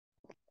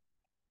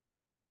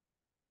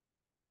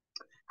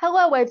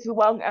Hello,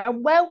 everyone,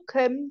 and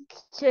welcome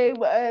to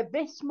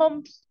this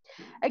month's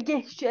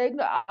edition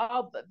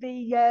of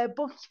the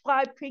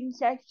Butterfly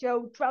Princess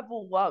Show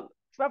travel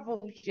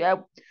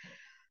show.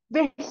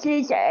 This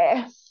is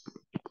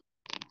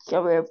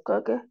sorry, I've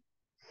got to.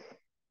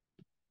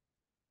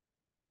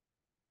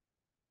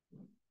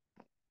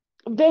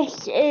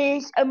 This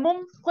is a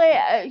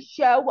monthly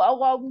show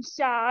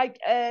alongside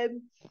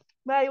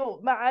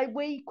my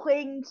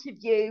weekly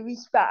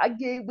interviews that I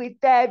do with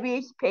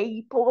various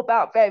people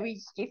about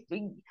various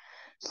different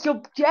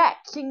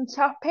subjects and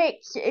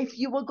topics. If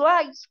you would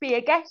like to be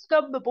a guest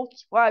on the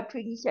Butterfly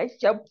Princess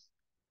Show,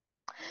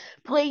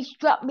 please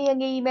drop me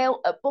an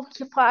email at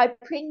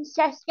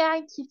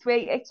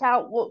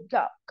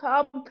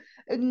butterflyprincess93@outlook.com,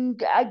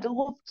 and I'd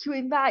love to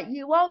invite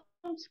you on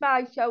to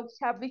my show to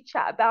have a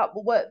chat about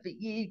the work that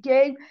you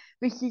do.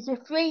 This is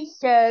a free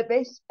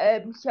service,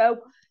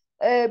 so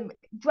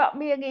drop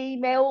me an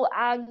email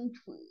and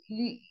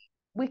we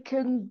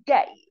can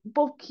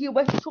book you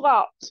a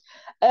slot.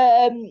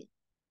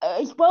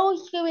 As well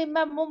as doing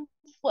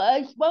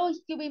as well as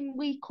doing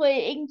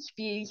weekly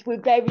interviews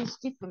with various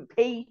different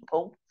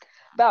people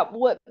about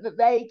what that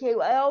they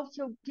do. I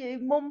also do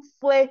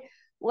monthly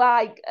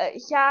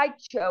side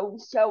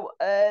shows. So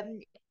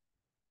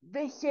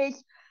this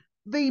is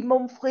the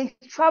monthly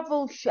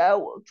travel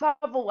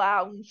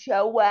lounge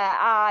show where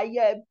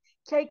I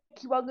take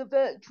you on a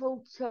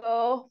virtual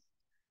tour.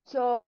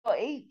 So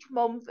each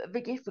month of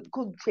a different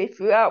country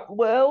throughout the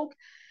world.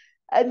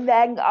 And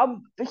then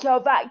so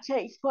that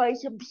takes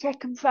place on the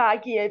second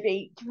Friday of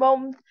each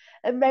month,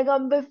 and then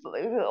on the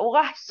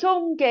last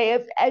Sunday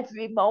of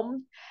every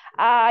month,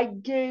 I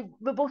do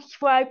the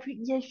Butterfly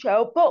Princess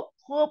Show book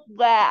club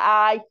where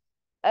I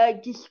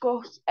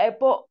discuss a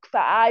book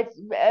that I've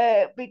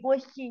been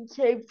listening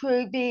to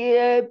through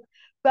the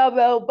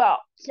Barrow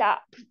Box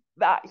app.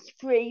 That's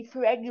free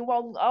for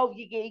anyone. All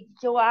you need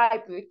is a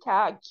library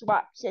card to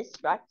access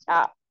that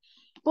app.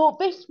 But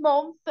this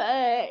month,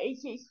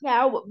 it's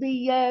now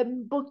the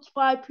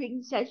Butterfly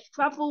Princess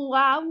Travel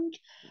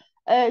Lounge.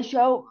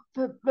 So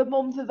for the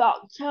month of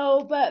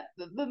October,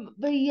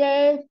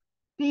 the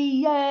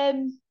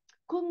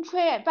country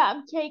that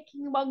I'm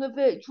taking on a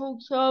virtual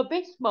tour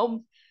this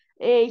month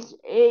is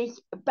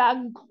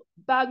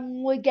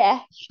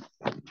Bangladesh.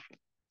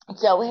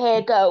 So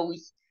here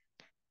goes.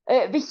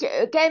 This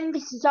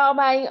is all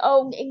my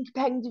own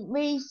independent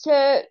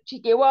research. I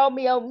do all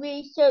my own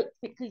research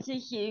because,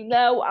 as you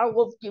know, I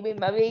love doing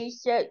my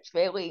research.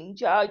 Really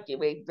enjoy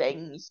doing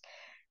things,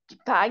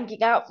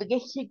 finding out the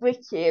nitty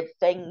gritty of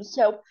things.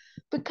 So,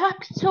 the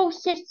capital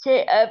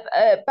city of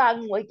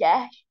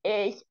Bangladesh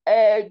is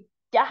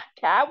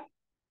Dhaka,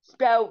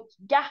 spelled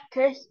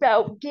Dhaka.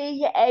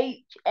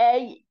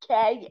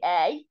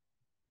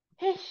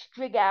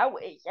 History now,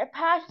 it's a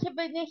part of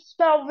an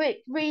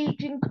historic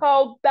region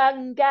called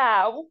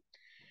Bengal.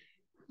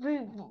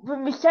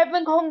 From the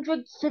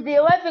 700s to the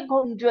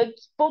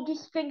 1100s,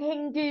 Buddhist and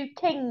Hindu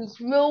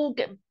kings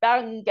ruled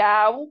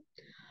Bengal.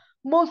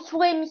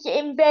 Muslims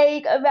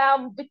invade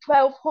around the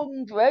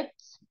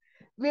 1200s.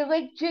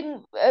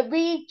 Region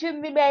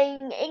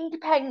remains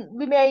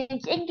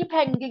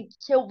independent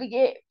till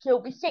the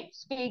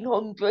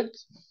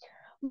 1600s.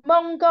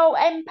 Mongol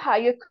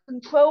Empire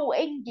control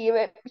India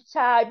at the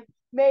time,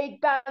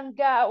 made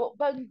Bengal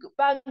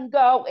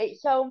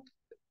its own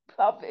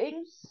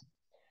province.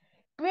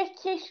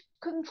 British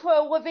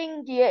control of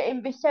India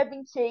in the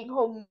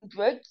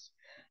 1700s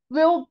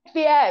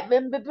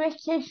the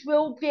British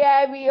ruled the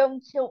area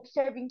until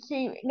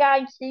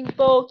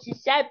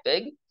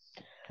 1947.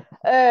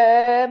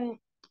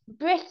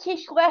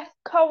 British left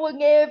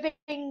colony of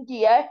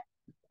India,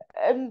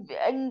 and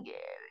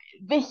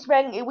this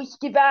meant it was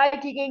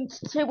divided into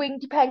two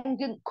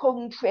independent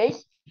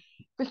countries.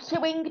 The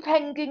two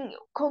independent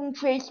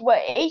countries were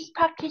East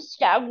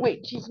Pakistan,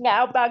 which is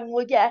now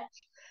Bangladesh,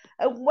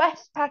 and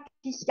West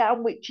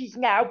Pakistan, which is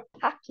now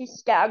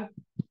Pakistan.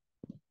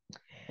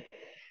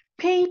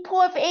 People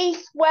of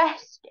East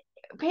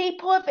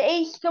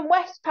and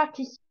West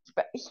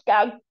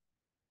Pakistan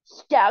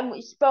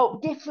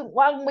spoke different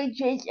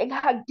languages and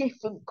had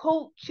different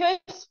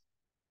cultures.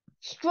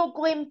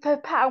 Struggling for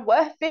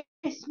power,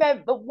 this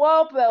meant the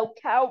war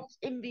broke out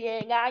in the year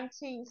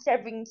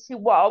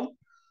 1971.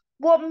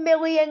 1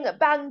 million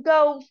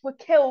Bengals were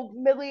killed,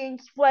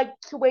 millions fled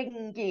to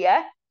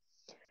India.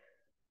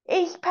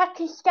 East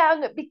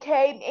Pakistan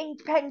became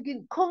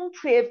independent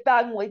country of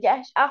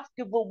Bangladesh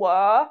after the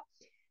war,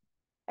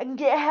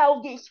 and it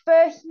held its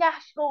first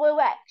national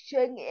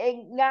election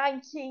in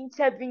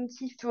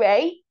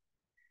 1973.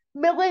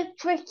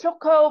 Military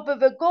took over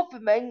the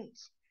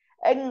government,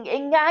 and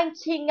in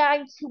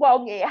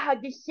 1991 it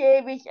had a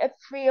series of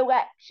free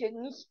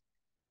elections.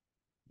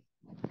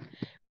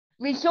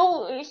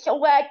 Results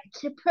led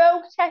to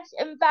protests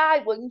and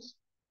violence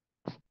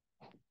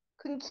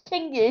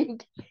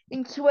continued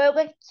into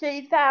early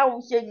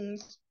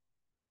 2000s.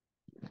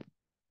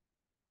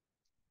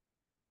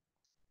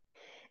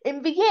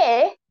 In the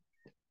year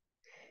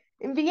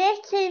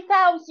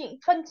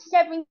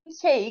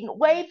 2017,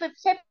 wave of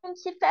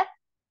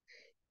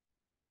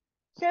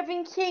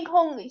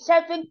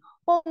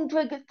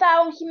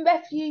 700,000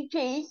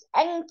 refugees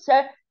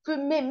enter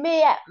from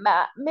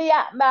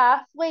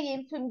Myanmar,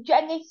 fleeing from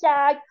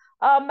genocide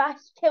or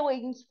mass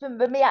killings from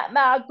the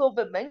Myanmar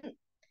government.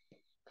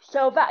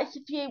 So that's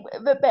a few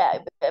of a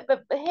bit of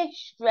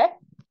history.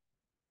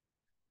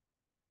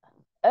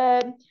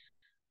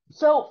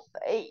 So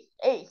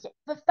it's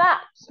the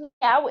facts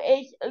now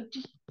is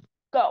just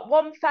got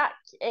one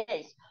fact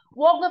is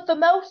one of the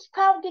most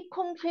crowded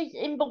countries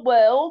in the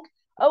world.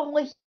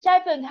 Only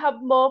seven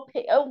more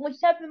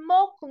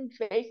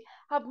countries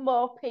have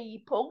more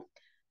people.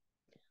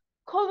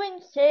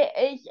 Currency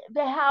is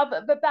they have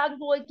the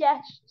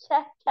Bangladesh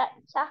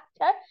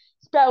taka,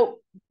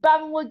 spelled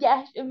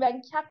Bangladesh, and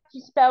then taka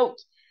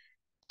spelled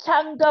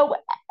Tango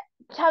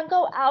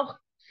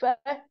Alpha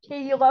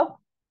Kilo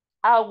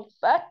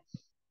Alpha.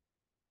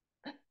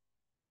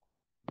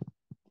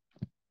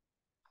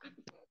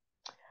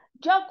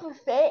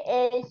 Geography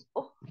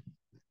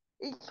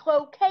is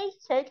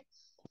located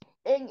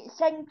in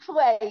Central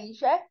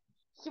Asia,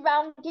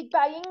 surrounded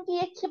by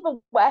India to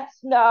the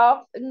west,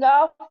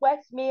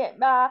 northwest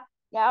Myanmar,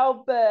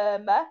 now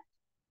Burma,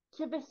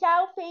 to the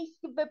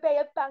southeast of the Bay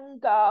of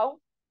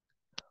Bengal,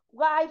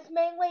 lies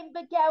mainly in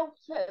the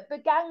delta. The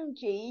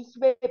Ganges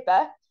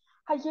River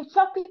has a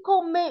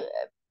tropical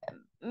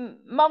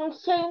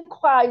monsoon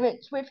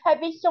climate with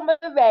heavy summer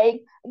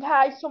rain and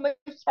high summer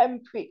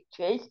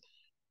temperatures.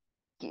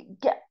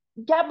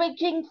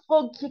 Damaging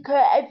floods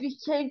occur every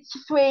 2 to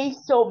 3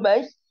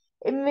 summers.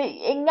 In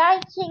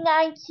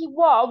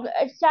 1991,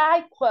 a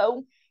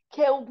cyclone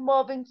killed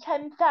more than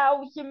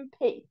 10,000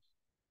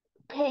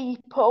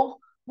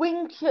 people. The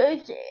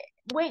winters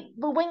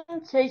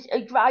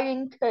are dry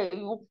and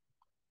cool.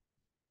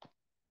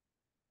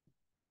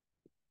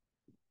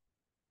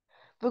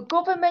 The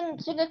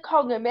government and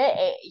economy,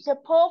 it's a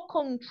poor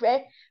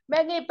country.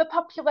 Many of the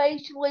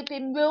population live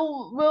in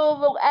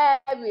rural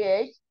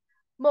areas.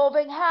 More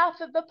than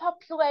half of the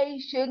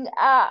population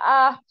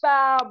are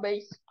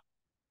farmers.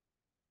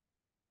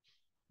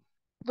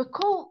 The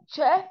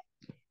culture,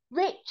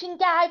 rich and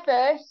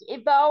diverse,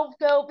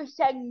 evolved over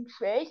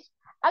centuries.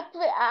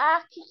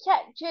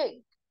 Architecture,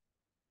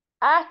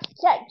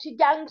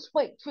 dance,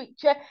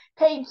 literature,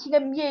 painting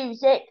and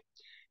music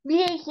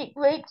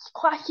groups,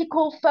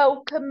 classical,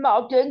 folk and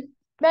modern,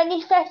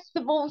 many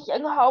festivals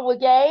and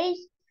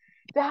holidays.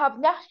 They have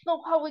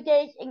national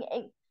holidays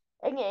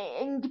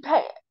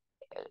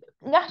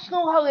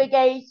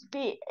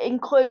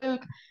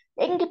include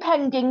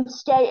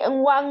Independence Day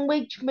and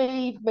Language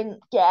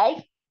Movement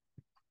Day.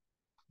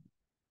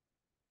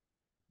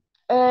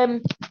 So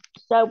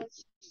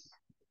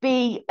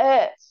the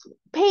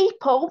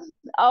people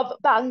of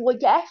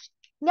Bangladesh,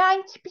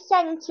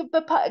 98% of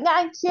the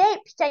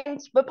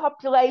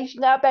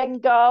population are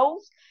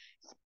Bengals,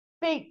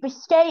 speak the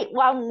state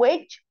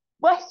language.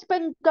 West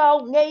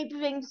Bengal,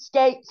 neighbouring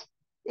state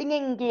in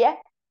India,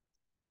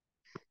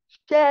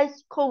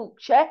 shares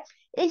culture.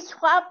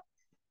 Islam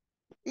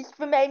is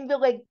the main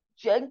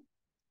religion.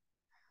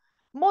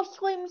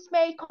 Muslims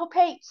make up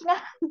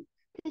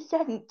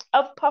 89%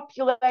 of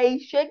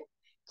population.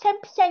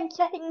 10%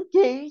 are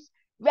Hindus,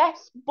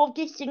 rest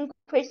Buddhists and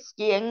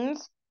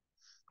Christians.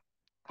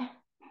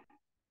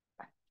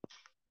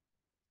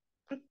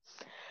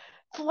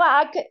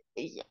 Flag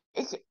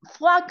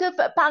of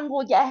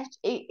Bangladesh.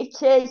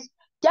 It is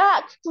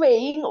dark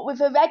green with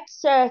a red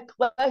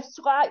circle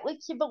slightly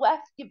to the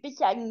left of the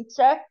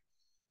centre.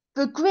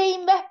 The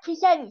green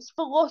represents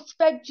the lush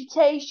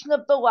vegetation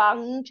of the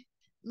land.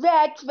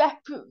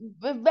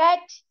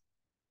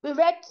 The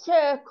red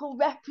circle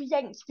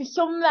represents the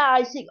sun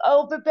rising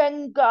over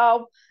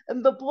Bengal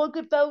and the blood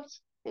of those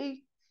who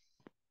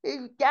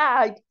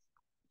died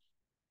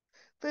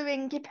for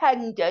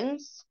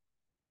independence.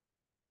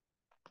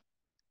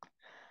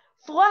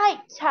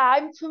 Flight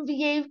time from the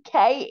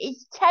UK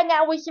is 10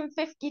 hours and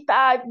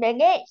 55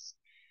 minutes.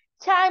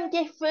 Time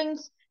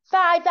difference,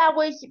 5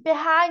 hours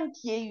behind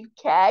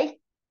UK.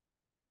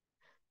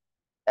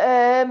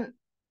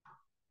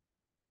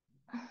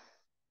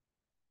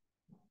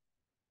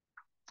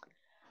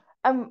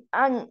 And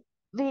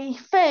the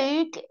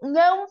food,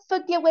 known for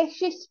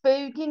delicious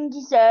food and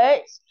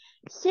desserts,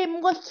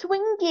 similar to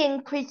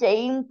Indian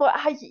cuisine but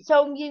has its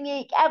own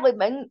unique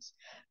elements.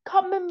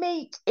 Common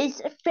meat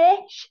is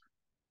fish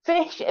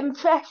and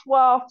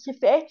freshwater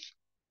fish.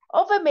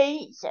 Other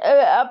meats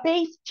are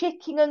beef,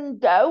 chicken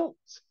and goat.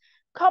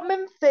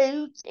 Common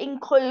foods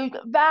include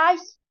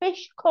rice,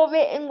 fish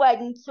curry and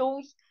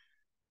lentils.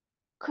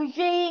 The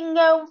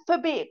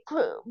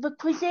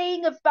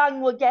cuisine of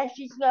Bangladesh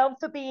is known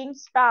for being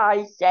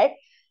spicy,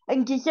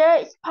 and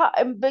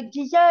the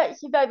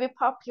desserts are very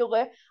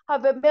popular.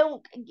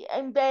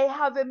 They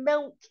have a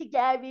milky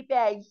dairy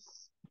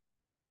base.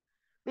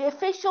 The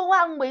official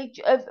language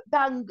of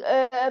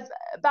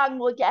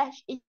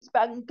Bangladesh is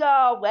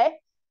Bengali,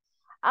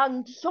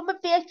 and some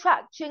of the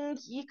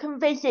attractions you can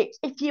visit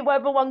if you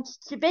ever wanted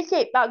to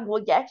visit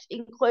Bangladesh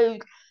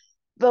include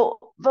the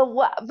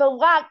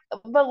Lag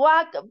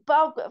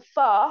Bog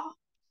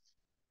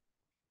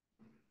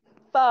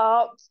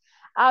Forts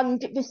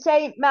and the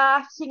St.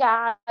 Martin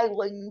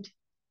Island.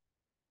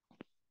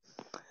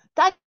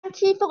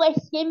 Thank you for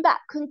listening. That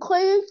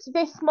concludes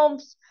this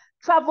month's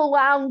Travel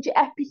Lounge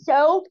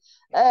episode.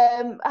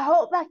 I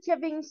hope that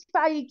have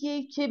inspired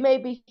you to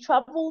maybe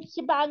travel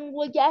to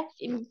Bangladesh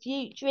in the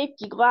future if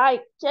you'd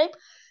like to.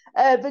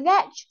 The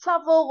next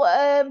Travel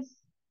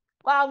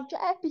Lounge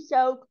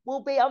episode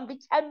will be on the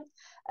 10th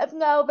of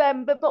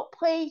November, but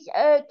please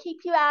keep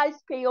your eyes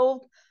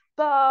peeled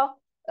for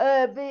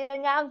the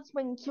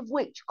announcement of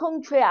which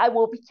country I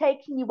will be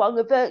taking you on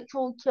a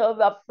virtual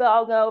tour of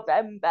for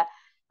November.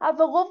 Have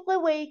a lovely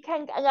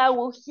weekend, and I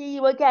will see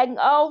you again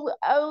all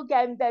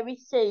again very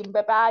soon.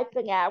 Bye bye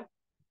for now.